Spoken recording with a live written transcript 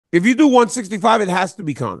If you do 165, it has to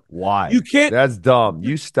be Conor. Why? You can't. That's dumb.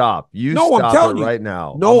 You stop. You No, I'm stop it telling you. right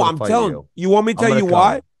now. I'm No, gonna I'm fight telling you. you. You want me to I'm tell gonna you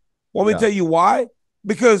why? come. Want me to Yeah. tell you why?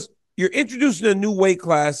 Because you're introducing a new weight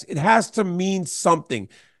class. It has to mean something.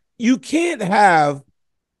 You can't have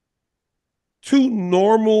two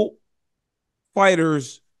normal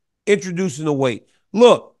fighters introducing the weight.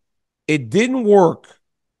 Look, it didn't work.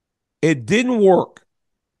 It didn't work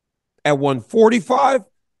at 145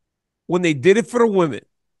 when they did it for the women.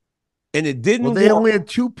 And it Well, didn't they work, only had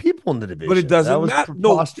two people in the but it division. That doesn't was matter. No,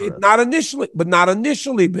 preposterous. not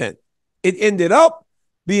initially, Ben. It ended up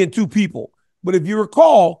being two people. But if you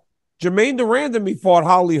recall, Jermaine Durandamy fought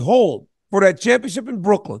Holly Holm for that championship in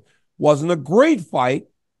Brooklyn. Wasn't a great fight,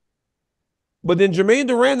 but then Jermaine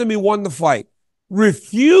Durandamy won the fight.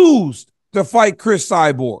 Refused to fight Chris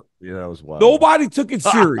Cyborg. Yeah, that was wild. Nobody took it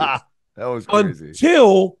serious That was crazy.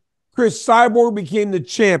 until Chris Cyborg became the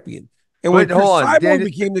champion. And when Wait, Chris hold on. Cyborg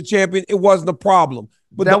became the champion, it wasn't a problem.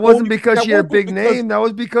 But That wasn't because that she had a worked was big because name. That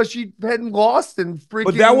was because she hadn't lost in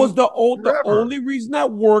but that was freaking the forever. only reason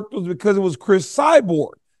that worked was because it was Chris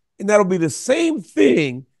Cyborg. And that'll be the same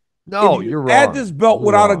thing if No, you you're add wrong. this belt You're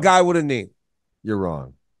without a wrong. guy with a name. You're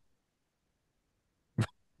wrong.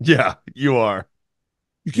 Yeah, you are.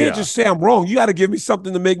 You can't Yeah. just say I'm wrong. You got to give me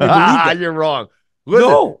something to make me believe that. You're wrong. Listen,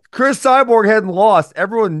 No. Chris Cyborg hadn't lost.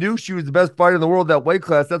 Everyone knew she was the best fighter in the world that weight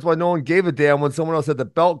class. That's why no one gave a damn when someone else had the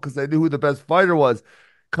belt because they knew who the best fighter was.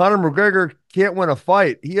 Conor McGregor can't win a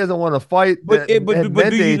fight. He hasn't won a fight But that had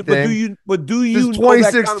meant anything do since you know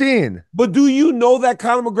that 2016. but do you know that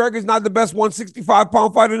Conor McGregor is not the best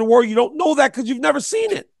 165-pound fighter in the world? You don't know that because you've never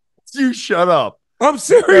seen it. You shut up. I'm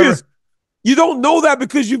serious. You don't know that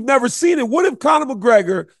because you've never seen it. What if Conor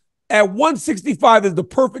McGregor at 165 is the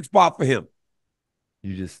perfect spot for him?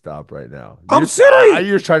 You just stop right now. I'm serious.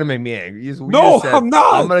 You're trying to make me angry. No, I'm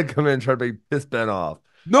not. I'm going to come in and try to make piss Ben off.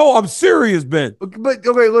 No, I'm serious, Ben. But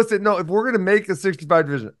okay, listen. No, if we're gonna make a 65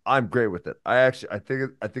 division, I'm great with it. I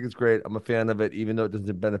think it's great. I'm a fan of it, even though it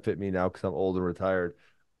doesn't benefit me now because I'm old and retired.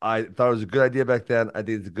 I thought it was a good idea back then. I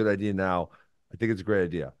think it's a good idea now. I think it's a great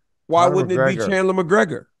idea. Why wouldn't it be Chandler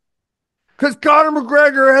McGregor? Because Conor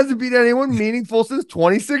McGregor hasn't beat anyone meaningful since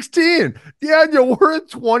 2016. Daniel, we're in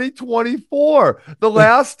 2024. The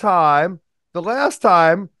last time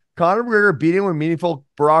Conor McGregor beat anyone meaningful,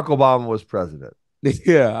 Barack Obama was president.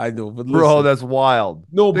 Yeah, I know, but listen, bro, that's wild.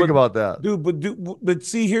 No, think about that, dude. But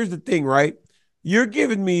see, here's the thing, right? You're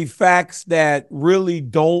giving me facts that really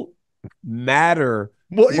don't matter,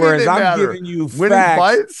 whereas I'm giving you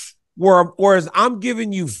facts. Whereas I'm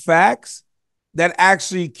giving you facts that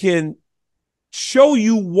actually can show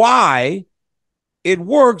you why it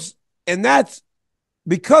works, and that's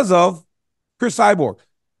because of Chris Cyborg.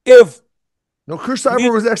 No, Chris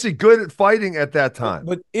Cyborg was actually good at fighting at that time.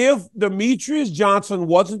 But if Demetrius Johnson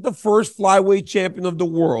wasn't the first flyweight champion of the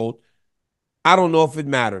world, I don't know if it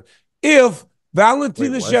mattered. If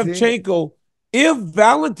Valentina Shevchenko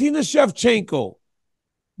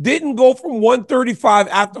didn't go from 135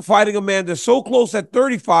 after fighting Amanda so close at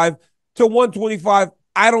 35 to 125,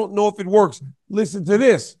 I don't know if it works. Listen to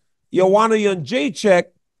this. Joanna Jędrzejczyk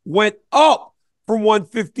went up from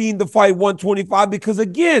 115 to fight 125 because,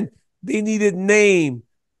 again, they needed a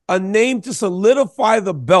name to solidify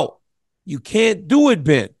the belt. You can't do it,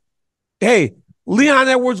 Ben. Hey, Leon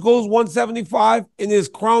Edwards goes 175 and is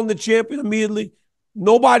crowned the champion immediately.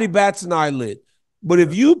 Nobody bats an eyelid. But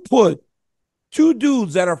if you put two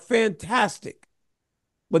dudes that are fantastic,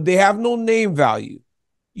 but they have no name value,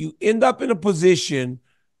 you end up in a position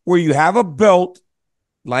where you have a belt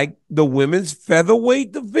like the women's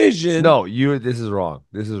featherweight division. No, this is wrong.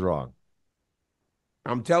 This is wrong.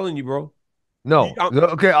 I'm telling you, bro. No.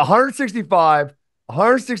 Okay, 165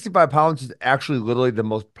 pounds is actually literally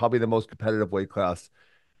probably the most competitive weight class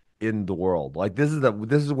in the world. Like this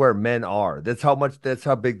is where men are. That's how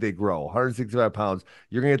big they grow. 165 pounds.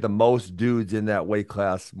 You're gonna get the most dudes in that weight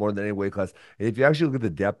class more than any weight class. And if you actually look at the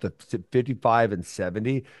depth of 55 and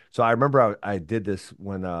 70, so I remember I did this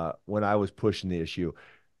when I was pushing the issue.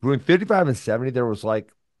 Between 55 and 70, there was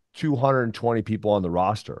like 220 people on the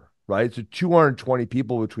roster, right? So 220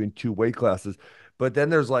 people between two weight classes. But then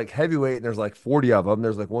there's like heavyweight and there's like 40 of them.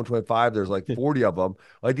 There's like 125. There's like 40 of them.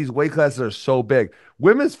 Like these weight classes are so big.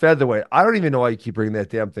 Women's featherweight. I don't even know why you keep bringing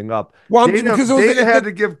that damn thing up. Well, Dana had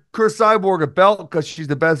to give Chris Cyborg a belt because she's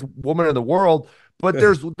the best woman in the world. But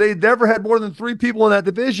they never had more than 3 people in that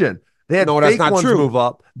division. They had fake ones move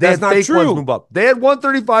up. They had fake ones move up. They had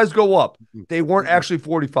 135s go up. They weren't actually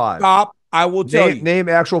 45. Stop. I will tell you. Name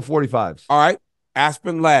actual 45s. All right.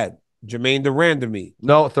 Aspen Ladd, Jermaine Durandamy.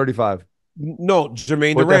 No, 35. No,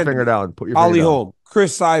 Jermaine Put that Durant finger did. down. Put your finger Holly down. Holm,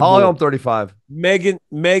 Chris Holly Cyborg, Holm 35. Megan,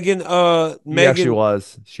 She actually Megan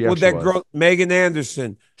was. She with actually that was. girl, Megan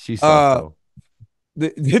Anderson. She sucked Uh, though.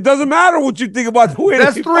 it doesn't matter what you think about the way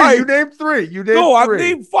That's they three. You fight. named three. You named No, I've three.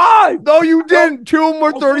 named five. No, you Well, didn't. Two of them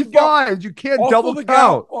were also the gal, 35s. You can't also double the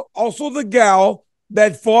count. gal, also the gal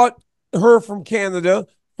that fought her from Canada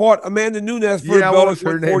fought Amanda Nunes for the Yeah, belt what at was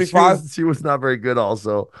her name? 145. She was not very good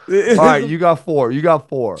also. All right, you got four. You got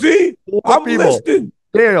four. See, Four I'm people. listening.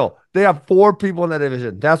 Daniel, they have four people in that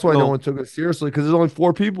division. That's why no No, one took it seriously because there's only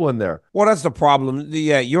four people in there. well, that's the problem.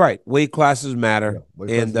 Yeah, you're right. Weight classes Yeah, matter, weight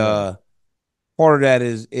and classes matter. part of that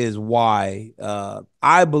is why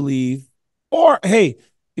I believe. Or hey,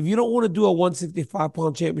 if you don't want to do a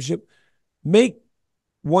 165-pound championship, make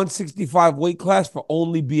 165 weight class for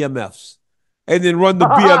only BMFs, and then run the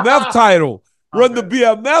BMF title. Run the Okay.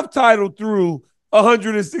 BMF title through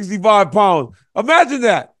 165 pounds. Imagine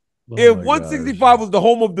that. Oh If my gosh. 165 was the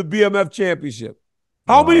home of the BMF championship,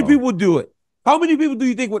 how many Wow. people would do it? How many people do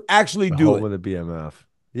you think would actually The do home it? of the BMF.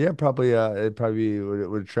 Yeah, probably it probably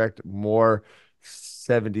would attract more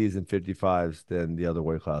 70s and 55s than the other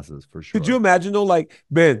weight classes for Could you sure. imagine though, like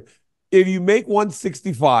Ben, if you make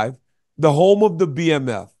 165 the home of the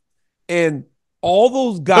BMF and all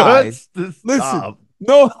those guys, That's the listen, stop.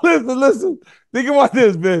 no, listen. Think about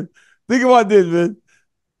this, Ben. Think about this, Ben.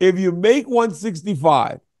 If you make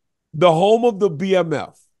 165 the home of the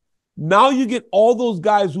BMF, now you get all those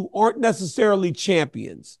guys who aren't necessarily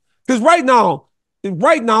champions. Because right now,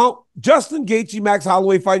 Justin Gaethje, Max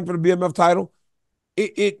Holloway fighting for the BMF title,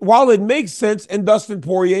 while it makes sense, and Dustin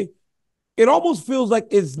Poirier, it almost feels like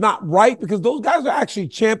it's not right because those guys are actually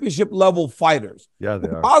championship level fighters. Yeah, they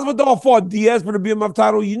are. Masvidal fought Diaz for the BMF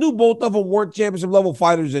title. You knew both of them weren't championship level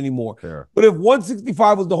fighters anymore. Fair. But if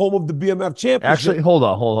 165 was the home of the BMF championship, Actually, hold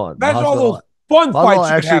on. imagine all those Masvidal, fun Masvidal fights you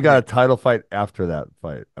could actually have got there. a title fight after that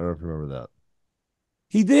fight. I don't know if you remember that.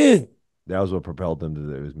 He did. That was what propelled him to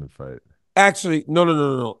the Usman fight. Actually,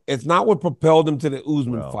 no. It's not what propelled him to the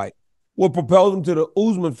Usman Well, fight. What propelled him to the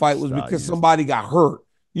Usman fight was stop. because somebody got hurt.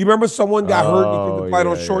 You remember someone got hurt and he Oh, couldn't fight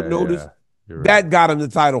on yeah, short yeah, notice? yeah. You're right. That got him the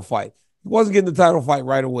title fight. He wasn't getting the title fight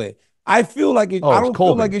right away. I feel like it. Oh, I it's don't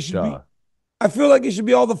feel like Colby. it should be. Duh. I feel like it should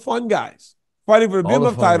be all the fun guys fighting for the All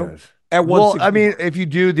the BMF fun title guys. at Well, I 160. mean, if you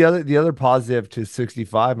do the other positive to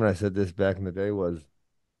 65, and I said this back in the day, was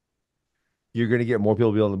you're going to get more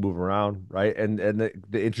people be able to move around, right? And the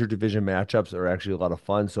interdivision matchups are actually a lot of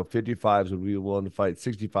fun. So 55s would be willing to fight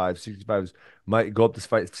 65s might go up to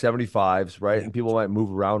fight 75s, right? Yeah. And people might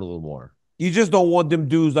move around a little more. You just don't want them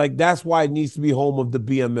dudes like that's why it needs to be home of the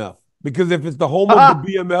BMF. Because if it's the home of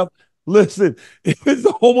the BMF, listen, if it's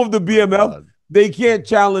the home of the BMF, God. they can't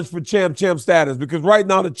challenge for champ status because right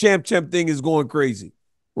now the champ thing is going crazy.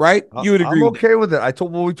 Right? You would agree I'm with that. okay with it. I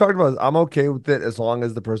told what we talked about. I'm okay with it as long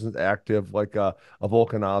as the person's active, like a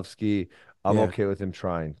Volkanovski. I'm Yeah. okay with him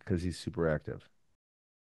trying because he's super active.